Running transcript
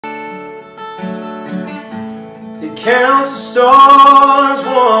counts the stars,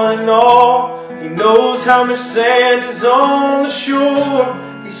 one and all. He knows how much sand is on the shore.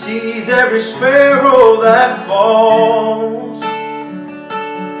 He sees every sparrow that falls.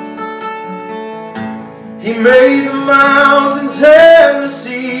 He made the mountains and the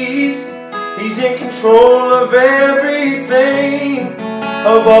seas. He's in control of everything,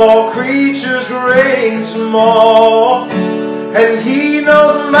 of all creatures great and small. And He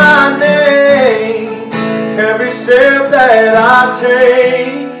knows my name, every step that I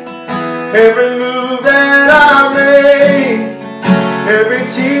take, every move that I make, every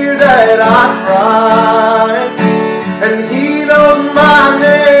tear that I cry. And He knows my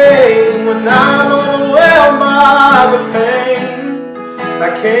name when I'm overwhelmed by the pain. I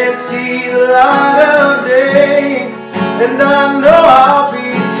can't see the light of day, and I know I'll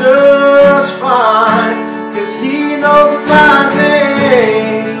be just fine, 'cause He knows my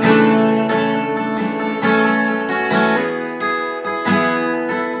name.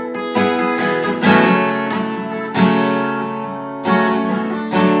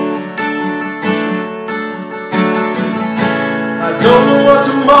 I don't know what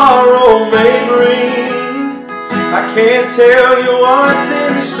tomorrow may bring. I can't tell you what's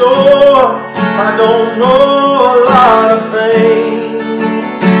in store. I don't know a lot of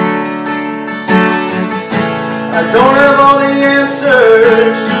things. I don't have all the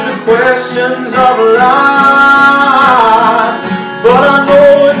answers to the questions of life, but I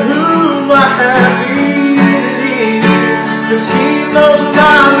know in whom I have believed, 'cause He knows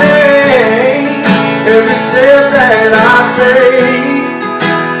my name, every step that I take,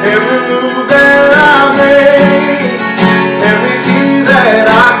 every move that I make, every tear that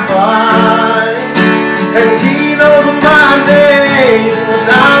I cry. And He knows my name when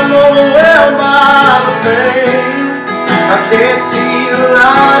I'm overwhelmed by the pain. I can't see the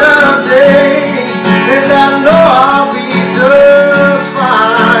light of day, and I know I'll be just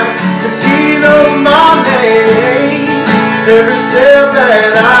fine, 'cause He knows my name, every step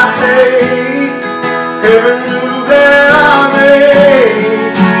that I take, every move that I make,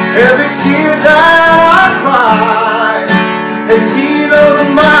 every tear that I cry. And He knows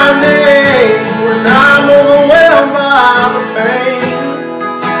my name when I'm overwhelmed by the pain.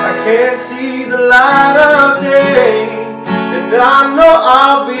 I can't see the light of day, and I know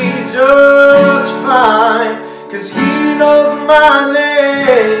I'll be just fine, 'cause He knows my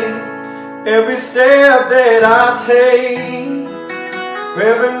name, every step that I take,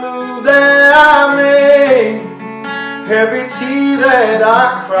 every move that I make, every tear that I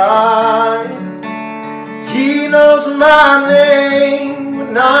cry. He knows my name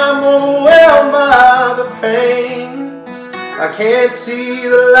when I'm overwhelmed by the pain. I can't see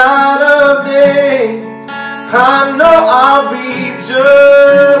the light of day. I know I'll be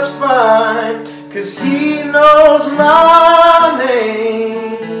just fine, 'cause He knows my